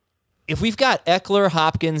 If we've got Eckler,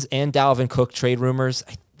 Hopkins, and Dalvin Cook trade rumors,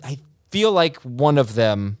 I feel like one of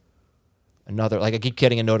them, I keep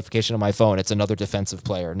getting a notification on my phone. It's another defensive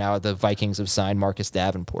player. Now the Vikings have signed Marcus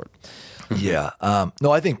Davenport. Yeah.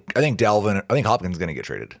 No, I think Hopkins is going to get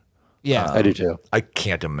traded. Yeah. I do too. I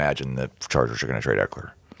can't imagine the Chargers are going to trade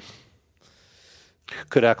Eckler.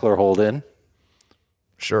 Could Eckler hold in?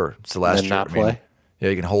 Sure. It's the last year. Not play? Yeah,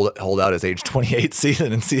 you can hold out his age 28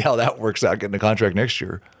 season and see how that works out getting a contract next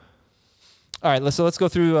year. All right, so let's go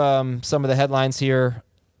through some of the headlines here.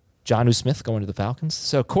 Jonnu Smith going to the Falcons.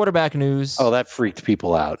 So quarterback news. Oh, that freaked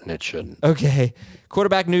people out, and it shouldn't. Okay.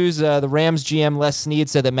 Quarterback news, the Rams GM Les Snead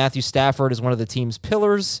said that Matthew Stafford is one of the team's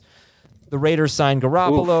pillars. The Raiders signed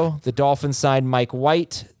Garoppolo. Oof. The Dolphins signed Mike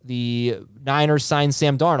White. The Niners signed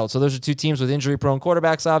Sam Darnold. So those are two teams with injury-prone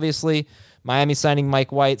quarterbacks, obviously. Miami signing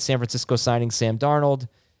Mike White. San Francisco signing Sam Darnold.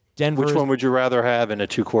 Denver. Which one would you rather have in a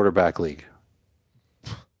 2-quarterback league?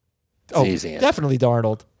 Easy definitely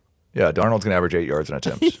Darnold. Yeah, Darnold's going to average 8 yards an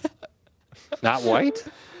attempt. Not White?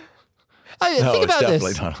 Think about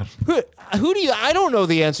definitely this. Darnold. Who do you? I don't know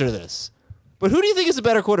the answer to this, but who do you think is a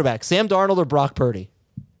better quarterback, Sam Darnold or Brock Purdy?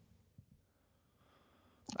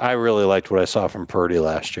 I really liked what I saw from Purdy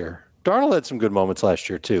last year. Darnold had some good moments last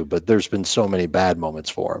year too, but there's been so many bad moments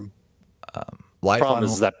for him. Problem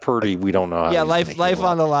is that Purdy, we don't know how. Yeah, life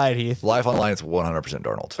on the line, Heath. Life on the line is 100%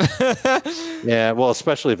 Darnold. Yeah, well,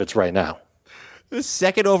 especially if it's right now. The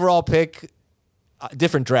second overall pick,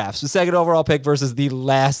 different drafts. The second overall pick versus the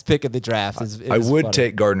last pick of the draft is I would funny.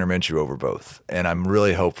 take Gardner Minshew over both, and I'm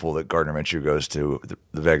really hopeful that Gardner Minshew goes to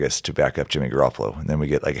the Vegas to back up Jimmy Garoppolo, and then we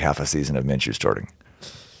get like half a season of Minshew starting.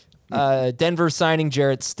 Denver signing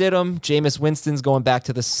Jarrett Stidham. Jameis Winston's going back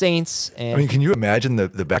to the Saints. And I mean, can you imagine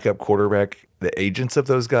the backup quarterback, the agents of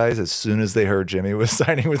those guys, as soon as they heard Jimmy was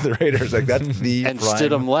signing with the Raiders? Like, that's the and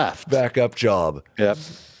Stidham left. Backup job. Yep.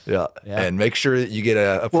 Yeah. And make sure that you get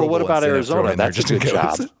a Pro Well, what Bowl about Arizona? in there That's a just in good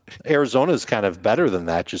case. job. Arizona's kind of better than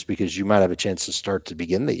that just because you might have a chance to start to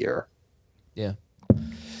begin the year. Yeah.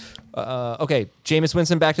 Okay, Jameis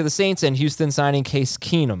Winston back to the Saints, and Houston signing Case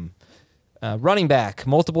Keenum. Running back.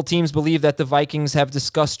 Multiple teams believe that the Vikings have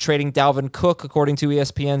discussed trading Dalvin Cook, according to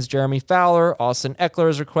ESPN's Jeremy Fowler. Austin Eckler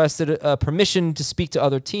has requested permission to speak to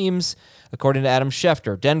other teams, according to Adam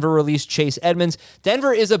Schefter. Denver released Chase Edmonds.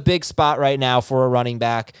 Denver is a big spot right now for a running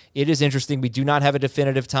back. It is interesting. We do not have a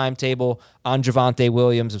definitive timetable on Javonte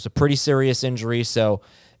Williams. It was a pretty serious injury, so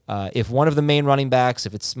if one of the main running backs,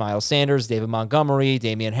 if it's Miles Sanders, David Montgomery,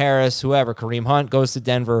 Damian Harris, whoever, Kareem Hunt goes to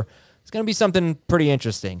Denver, it's going to be something pretty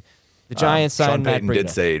interesting. The Giants signed Sean Matt Payton Breida. did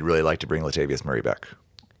say he'd really like to bring Latavius Murray back.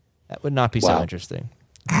 That would not be so interesting.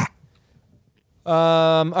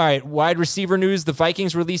 All right, wide receiver news. The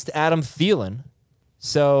Vikings released Adam Thielen.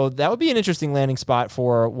 So that would be an interesting landing spot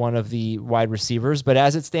for one of the wide receivers. But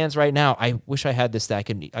as it stands right now, I wish I had this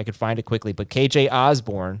stat. I could find it quickly. But KJ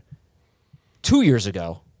Osborne, 2 years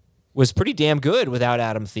ago, was pretty damn good without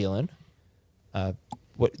Adam Thielen.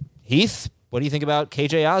 Heath, what do you think about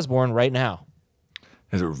KJ Osborne right now?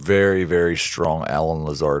 There's a very, very strong Alan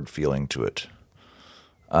Lazard feeling to it.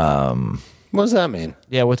 What does that mean?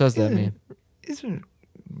 Yeah, what does that mean? Isn't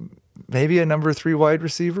maybe a number 3 wide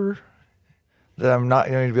receiver that I'm not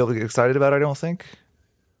going to be able to get excited about, I don't think.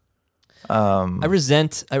 I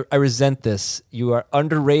resent this. You are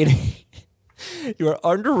underrating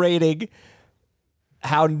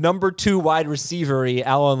how number 2 wide receiver-y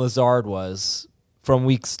Alan Lazard was from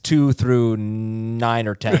weeks 2 through 9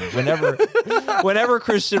 or 10. Whenever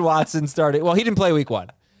Christian Watson started, well, he didn't play week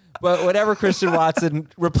 1, but whenever Christian Watson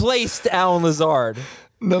replaced Alan Lazard,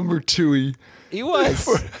 number 2, he was.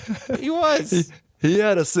 He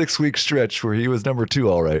had a 6-week stretch where he was number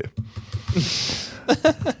 2, all right.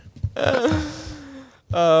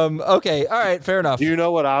 Okay, all right, fair enough. Do you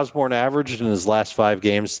know what Osborne averaged in his last 5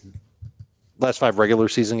 games? Last 5 regular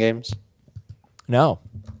season games? No.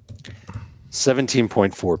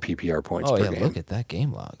 17.4 PPR points per game. Look at that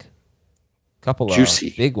game log. Couple Juicy.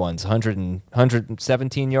 of big ones,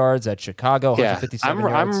 117 yards at Chicago, 157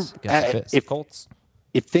 yards against the Colts.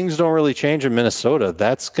 If things don't really change in Minnesota,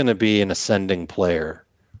 that's going to be an ascending player.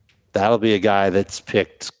 That'll be a guy that's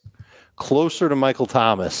picked closer to Michael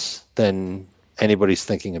Thomas than anybody's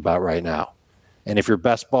thinking about right now. And if you're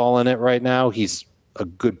best ball in it right now, he's a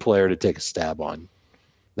good player to take a stab on,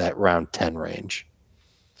 that round 10 range.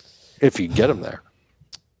 If you get him there.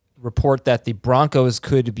 Report that the Broncos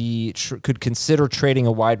could consider trading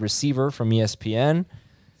a wide receiver from ESPN.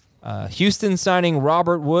 Houston signing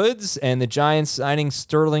Robert Woods and the Giants signing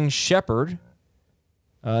Sterling Shepard.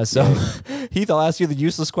 Heath, I'll ask you the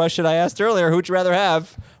useless question I asked earlier. Who'd you rather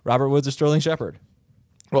have, Robert Woods or Sterling Shepard?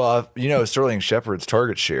 Well, Sterling Shepard's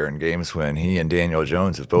target share in games when he and Daniel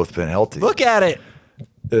Jones have both been healthy. Look at it.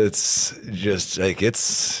 It's just like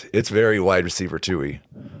it's very wide receiver 2-y.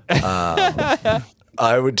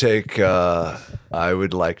 I'd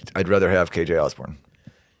rather have KJ Osborne.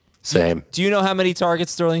 Same. Do you know how many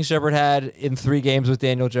targets Sterling Shepard had in 3 games with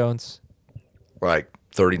Daniel Jones? Like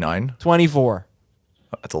 39? 24.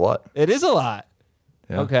 That's a lot. It is a lot.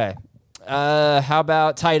 Yeah. Okay. How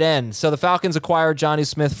about tight end? So the Falcons acquired Johnny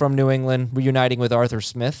Smith from New England, reuniting with Arthur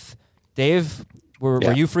Smith. Dave,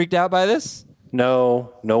 were you freaked out by this?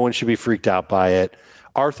 No one should be freaked out by it.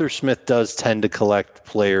 Arthur Smith does tend to collect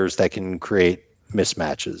players that can create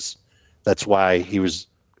mismatches. That's why he was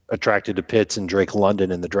attracted to Pitts and Drake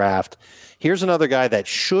London in the draft. Here's another guy that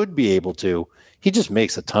should be able to. He just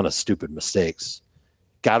makes a ton of stupid mistakes.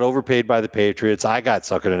 Got overpaid by the Patriots. I got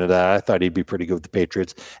suckered into that. I thought he'd be pretty good with the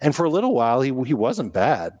Patriots. And for a little while, he wasn't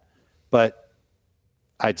bad. But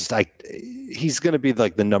he's going to be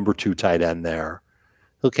like the number 2 tight end there.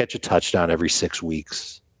 He'll catch a touchdown every 6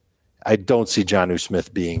 weeks. I don't see Jonnu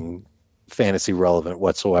Smith being fantasy relevant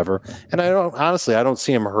whatsoever. And I don't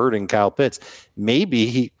see him hurting Kyle Pitts. Maybe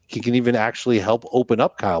he can even actually help open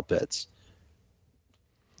up Kyle Pitts.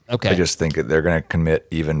 Okay. I just think that they're going to commit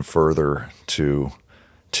even further to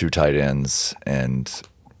 2 tight ends and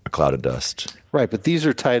a cloud of dust. Right, but these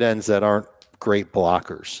are tight ends that aren't great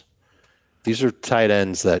blockers. These are tight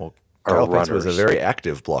ends that are Kyle runners. Pitts was a very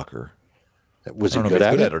active blocker. Was he I don't know good if he's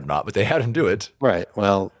at good it? at it or not, but they had him do it. Right.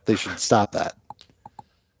 Well, they should stop that.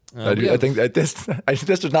 I think that this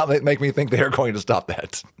does not make me think they are going to stop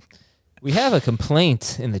that. We have a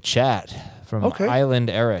complaint in the chat from Island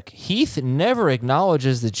Eric. Heath never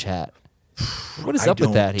acknowledges the chat. What is up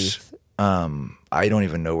with that, Heath? I don't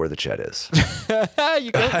even know where the chat is.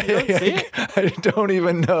 you don't see it? I don't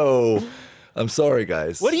even know. I'm sorry,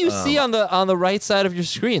 guys. What do you see on the right side of your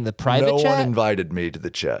screen? The private chat? No one invited me to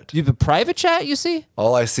the chat. You have a private chat you see?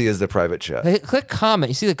 All I see is the private chat. Hey, click comment.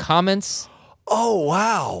 You see the comments? Oh,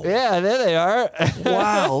 wow. Yeah, there they are.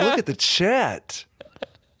 Wow, look at the chat.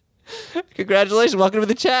 Congratulations. Welcome to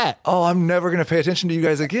the chat. Oh, I'm never going to pay attention to you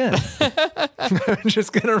guys again. I'm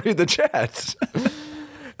just going to read the chat.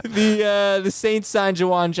 The Saints signed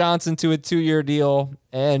Juwan Johnson to a 2-year deal,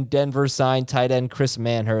 and Denver signed tight end Chris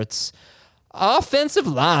Manhertz. Offensive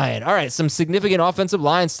line. All right, some significant offensive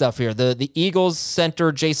line stuff here. The Eagles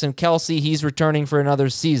center Jason Kelce, he's returning for another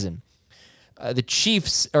season. The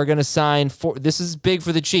Chiefs are going to sign this is big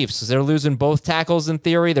for the Chiefs because they're losing both tackles in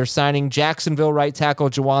theory. They're signing Jacksonville right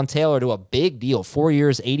tackle Jawan Taylor to a big deal, 4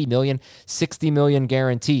 years, $80 million, $60 million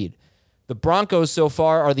guaranteed. The Broncos so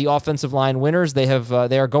far are the offensive line winners. They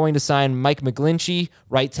are going to sign Mike McGlinchey,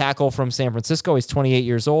 right tackle from San Francisco. He's 28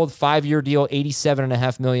 years old, 5-year deal,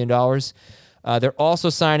 $87.5 million. They're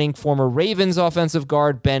also signing former Ravens offensive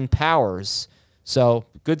guard Ben Powers. So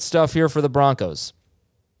good stuff here for the Broncos.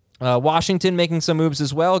 Washington making some moves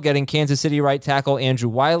as well, getting Kansas City right tackle Andrew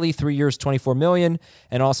Wiley, 3 years, $24 million,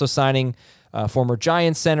 and also signing former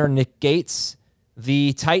Giants center Nick Gates.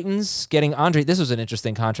 The Titans getting this was an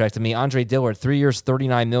interesting contract to me, Andre Dillard, 3 years,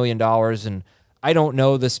 $39 million, and I don't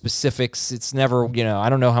know the specifics. It's never, I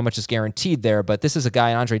don't know how much is guaranteed there, but this is a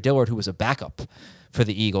guy, Andre Dillard, who was a backup for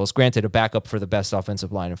the Eagles, granted a backup for the best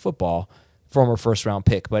offensive line in football, former first-round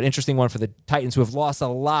pick, but interesting one for the Titans, who have lost a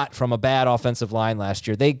lot from a bad offensive line last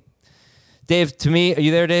year. Dave, to me, are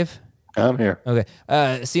you there, Dave? I'm here. Okay.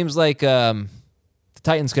 It seems like the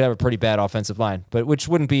Titans could have a pretty bad offensive line, but which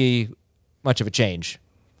wouldn't be much of a change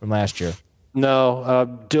from last year.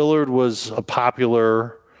 No, Dillard was a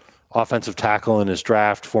popular offensive tackle in his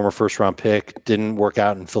draft, former first-round pick, didn't work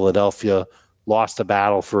out in Philadelphia, lost a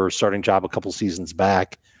battle for a starting job a couple seasons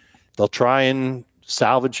back. They'll try and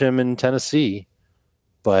salvage him in Tennessee,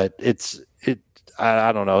 but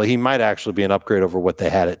I don't know. He might actually be an upgrade over what they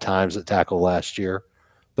had at times at tackle last year,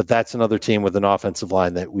 but that's another team with an offensive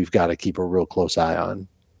line that we've got to keep a real close eye on.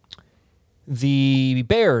 The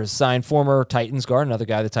Bears signed former Titans guard, another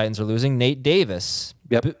guy the Titans are losing, Nate Davis.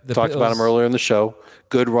 Yep, talked about him earlier in the show.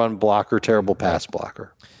 Good run blocker, terrible pass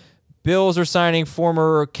blocker. Bills are signing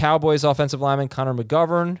former Cowboys offensive lineman Connor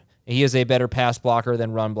McGovern. He is a better pass blocker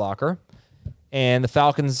than run blocker. And the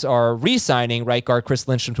Falcons are re-signing right guard Chris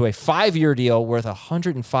Lindstrom to a 5-year deal worth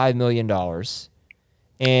 $105 million.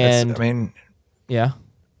 And yeah,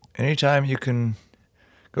 anytime you can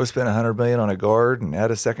go spend $100 million on a guard and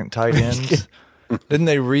add a second tight end. Didn't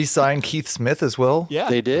they re-sign Keith Smith as well? Yeah,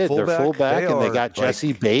 they did. They're fullback, and they got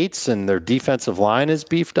Jesse Bates, and their defensive line is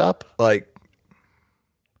beefed up.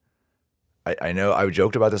 I know I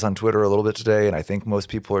joked about this on Twitter a little bit today, and I think most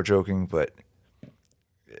people are joking, but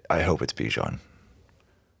I hope it's Bijan.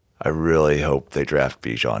 I really hope they draft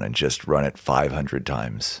Bijan and just run it 500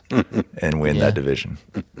 times and win that division.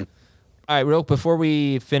 All right, real before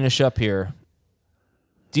we finish up here,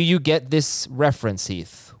 do you get this reference,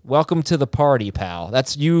 Heath? Welcome to the party, pal.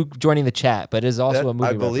 That's you joining the chat, but it is also a movie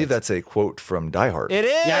I believe reference. That's a quote from Die Hard. It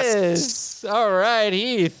is. Yes. All right,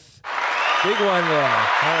 Heath. Big one there.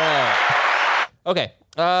 All right. Okay.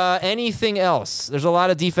 Anything else? There's a lot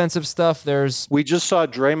of defensive stuff. We just saw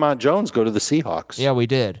Draymond Jones go to the Seahawks. Yeah, we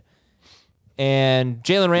did. And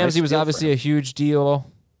Jalen Ramsey was obviously a huge deal.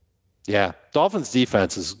 Yeah. Dolphins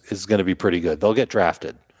defense is going to be pretty good. They'll get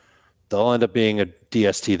drafted. They'll end up being a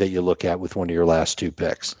DST that you look at with one of your last 2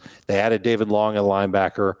 picks. They added David Long, a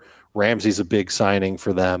linebacker, Ramsey's a big signing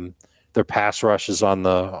for them. Their pass rush is on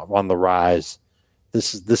the rise.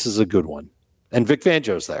 This is a good one. And Vic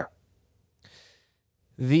Fangio's there.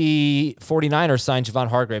 The 49ers signed Javon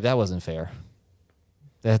Hargrave. That wasn't fair.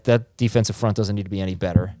 That defensive front doesn't need to be any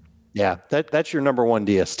better. Yeah, that's your number one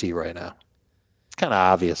DST right now. It's kind of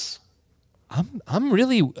obvious. I'm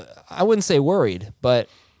really, I wouldn't say worried, but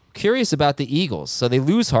curious about the Eagles. So they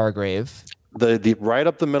lose Hargrave. The right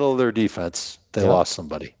up the middle of their defense, they lost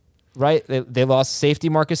somebody. Right, they lost safety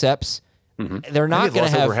Marcus Epps. Mm-hmm. They're not going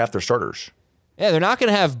to have over half their starters. Yeah, they're not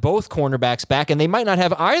going to have both cornerbacks back, and they might not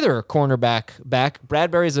have either cornerback back.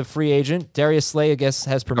 Bradbury's a free agent. Darius Slay, I guess,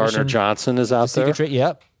 has permission. Gardner Johnson is out there.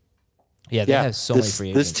 Yep. Yeah, they have so many free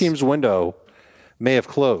agents. This team's window may have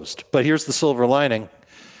closed, but here's the silver lining.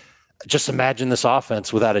 Just imagine this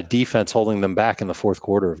offense without a defense holding them back in the fourth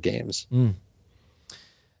quarter of games.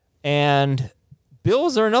 And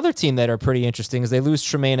Bills are another team that are pretty interesting as they lose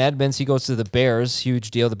Tremaine Edmonds. He goes to the Bears. Huge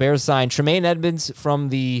deal. The Bears signed Tremaine Edmonds from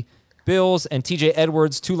the Bills and TJ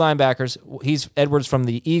Edwards, 2 linebackers. He's Edwards from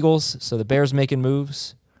the Eagles, so the Bears making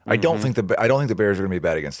moves. I don't think the Bears are going to be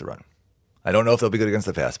bad against the run. I don't know if they'll be good against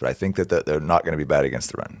the pass, but I think that they're not going to be bad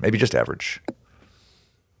against the run. Maybe just average.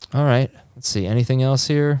 All right. Let's see. Anything else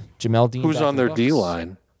here? Jamel Dean. Who's on their D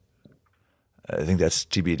line? I think that's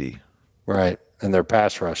TBD. Right. And their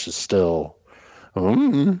pass rush is still.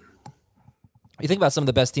 You think about some of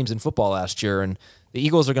the best teams in football last year, and the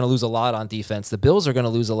Eagles are going to lose a lot on defense. The Bills are going to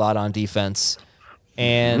lose a lot on defense.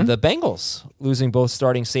 And the Bengals losing both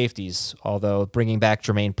starting safeties, although bringing back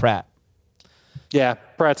Jermaine Pratt. Yeah,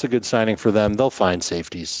 Pratt's a good signing for them. They'll find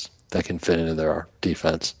safeties that can fit into their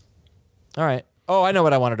defense. All right. Oh, I know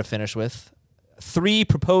what I wanted to finish with. 3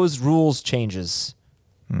 proposed rules changes.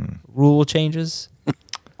 Rule changes?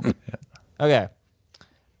 Okay.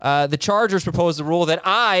 The Chargers proposed a rule that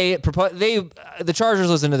the Chargers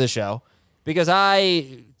listen to the show because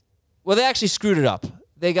they actually screwed it up.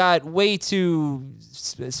 They got way too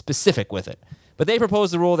specific with it. But they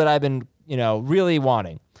proposed a rule that I've been, really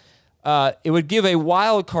wanting. It would give a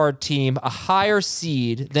wild card team a higher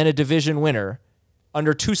seed than a division winner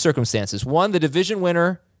under 2 circumstances. 1, the division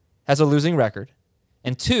winner has a losing record.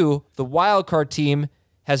 And 2, the wild card team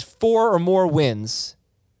has 4 or more wins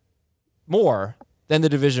more than the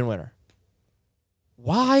division winner.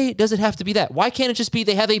 Why does it have to be that? Why can't it just be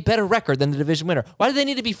they have a better record than the division winner? Why do they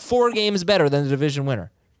need to be 4 games better than the division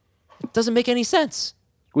winner? It doesn't make any sense.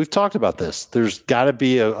 We've talked about this. There's got to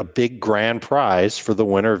be a big grand prize for the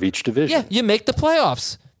winner of each division. Yeah, you make the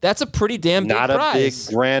playoffs. That's a pretty damn big prize. Not a big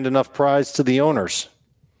grand enough prize to the owners.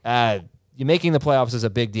 You making the playoffs is a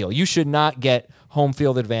big deal. You should not get home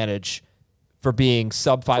field advantage for being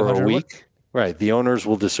sub 500 for a week. Right. The owners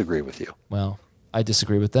will disagree with you. Well, I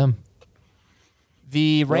disagree with them.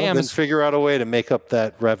 The Rams then figure out a way to make up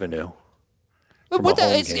that revenue. But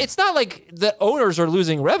it's not like the owners are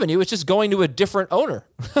losing revenue. It's just going to a different owner.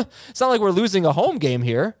 It's not like we're losing a home game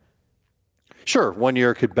here. Sure, one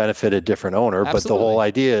year could benefit a different owner, Absolutely. But the whole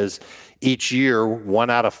idea is each year, 1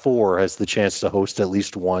 out of 4 has the chance to host at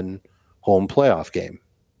least one home playoff game.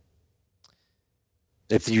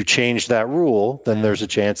 If you change that rule, then there's a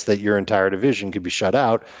chance that your entire division could be shut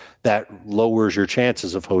out. That lowers your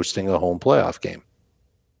chances of hosting a home playoff game.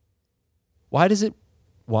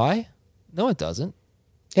 Why? No, it doesn't.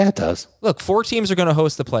 Yeah, it does. Look, 4 teams are going to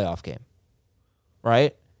host the playoff game,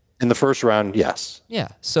 right? In the first round, yes. Yeah.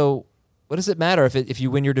 So what does it matter if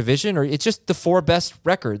you win your division, or it's just the 4 best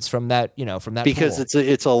records from that, from that because pool?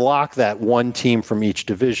 it's a lock that one team from each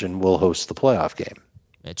division will host the playoff game.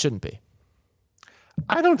 It shouldn't be.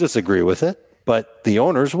 I don't disagree with it, but the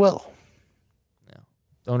owners will. No,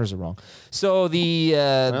 the owners are wrong. So the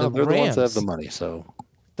they're Rams, the ones that have the money. So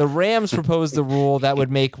the Rams proposed the rule that would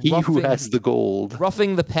make who has the gold.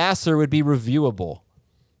 Roughing the passer would be reviewable.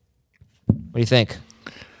 What do you think?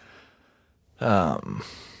 I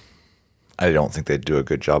don't think they'd do a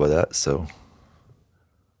good job of that. So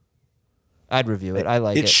I'd review it. I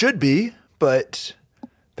like it. It should be, but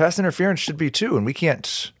pass interference should be too, and we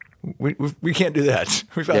can't. We can't do that.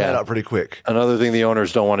 We found that out pretty quick. Another thing the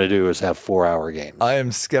owners don't want to do is have 4-hour games. I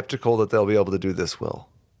am skeptical that they'll be able to do this well.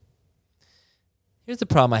 Here's the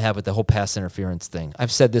problem I have with the whole pass interference thing.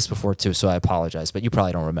 I've said this before too, so I apologize, but you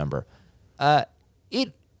probably don't remember.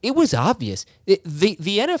 It was obvious. The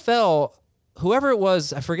NFL, whoever it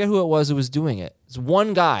was, I forget who it was doing it. It's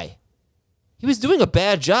one guy. He was doing a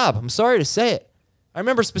bad job. I'm sorry to say it. I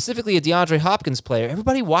remember specifically a DeAndre Hopkins player.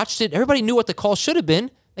 Everybody watched it. Everybody knew what the call should have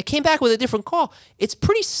been. They came back with a different call. It's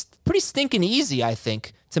pretty stinking easy, I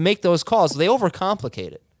think, to make those calls. They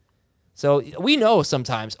overcomplicate it. So we know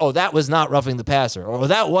sometimes, that was not roughing the passer, or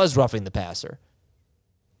that was roughing the passer.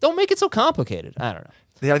 don't make it so complicated. I don't know.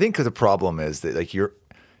 Yeah, I think the problem is that like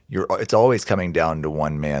it's always coming down to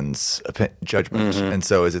one man's judgment. And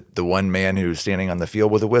so is it the one man who's standing on the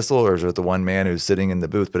field with a whistle, or is it the one man who's sitting in the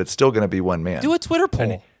booth? But it's still going to be one man. Do a Twitter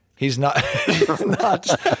poll. And he's not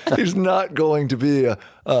going to be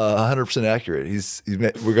 100%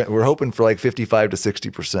 accurate. We're hoping for like 55 to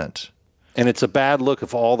 60%. And it's a bad look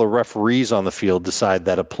if all the referees on the field decide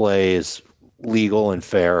that a play is legal and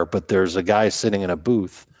fair, but there's a guy sitting in a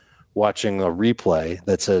booth watching a replay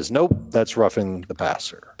that says, nope, that's roughing the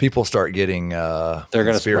passer. People start getting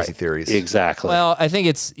conspiracy theories. Exactly. Well, I think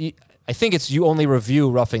it's you only review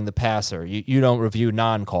roughing the passer. You don't review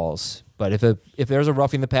non-calls. But if there's a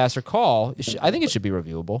roughing the passer call, I think it should be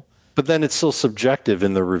reviewable. But then it's still subjective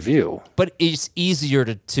in the review. But it's easier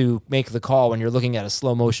to make the call when you're looking at a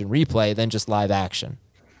slow motion replay than just live action.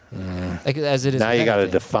 Like as it is. Now you got to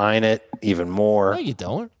define it even more. No, you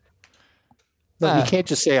don't. No, you can't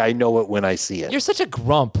just say I know it when I see it. You're such a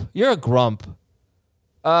grump. You're a grump.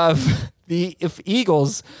 If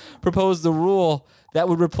Eagles proposed the rule that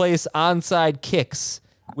would replace onside kicks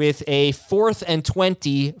with a 4th and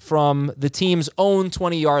 20 from the team's own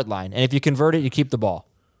 20-yard line, and if you convert it, you keep the ball.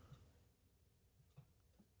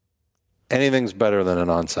 Anything's better than an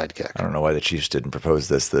onside kick. I don't know why the Chiefs didn't propose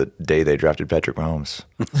this the day they drafted Patrick Mahomes.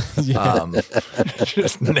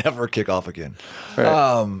 Just never kick off again.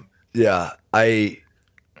 Right. Yeah, I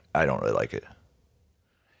don't really like it.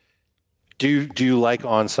 Do you like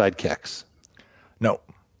onside kicks? No.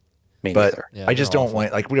 Me but neither. Yeah, I just don't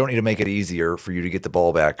want, we don't need to make it easier for you to get the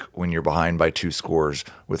ball back when you're behind by 2 scores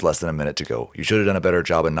with less than a minute to go. You should have done a better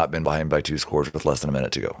job and not been behind by 2 scores with less than a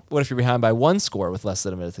minute to go. What if you're behind by 1 score with less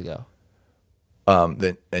than a minute to go?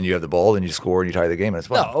 Then you have the ball, then you score and you tie the game, and it's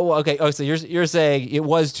fine. No, okay. Oh, so you're saying it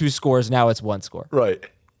was 2 scores, now it's 1 score. Right.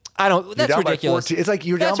 I don't. That's ridiculous. It's like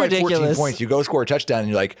you're down by 14 points. You go score a touchdown, and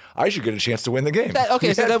you're like, I should get a chance to win the game.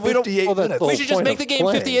 Okay, so then we don't. Minutes. We should just make the game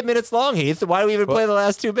 58 minutes long, Heath. Why do we even play the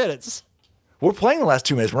last 2 minutes? We're playing the last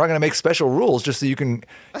 2 minutes. We're not going to make special rules just so you can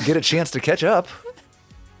get a chance to catch up.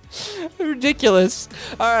 Ridiculous.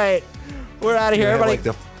 All right, we're out of here. Everybody,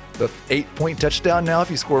 like the 8-point touchdown now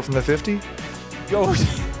if you score from the 50. No,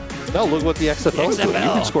 look what the XFL is doing. You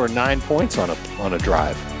can score 9 points on a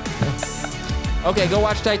drive. Okay, go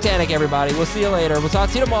watch Titanic, everybody. We'll see you later. We'll talk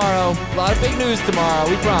to you tomorrow. A lot of big news tomorrow.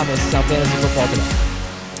 We promise. On Fantasy Football Today.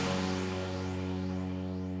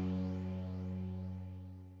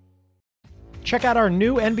 Check out our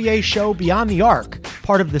new NBA show, Beyond the Arc,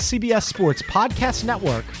 part of the CBS Sports Podcast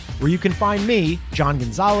Network, where you can find me, John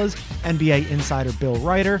Gonzalez, NBA insider Bill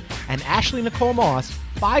Ryder, and Ashley Nicole Moss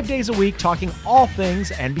 5 days a week talking all things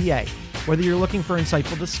NBA. Whether you're looking for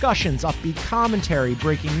insightful discussions, upbeat commentary,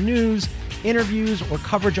 breaking news, interviews, or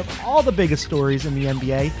coverage of all the biggest stories in the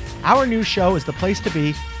NBA, our new show is the place to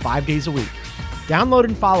be 5 days a week. Download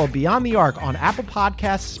and follow Beyond the Arc on Apple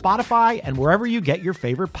Podcasts, Spotify, and wherever you get your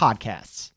favorite podcasts.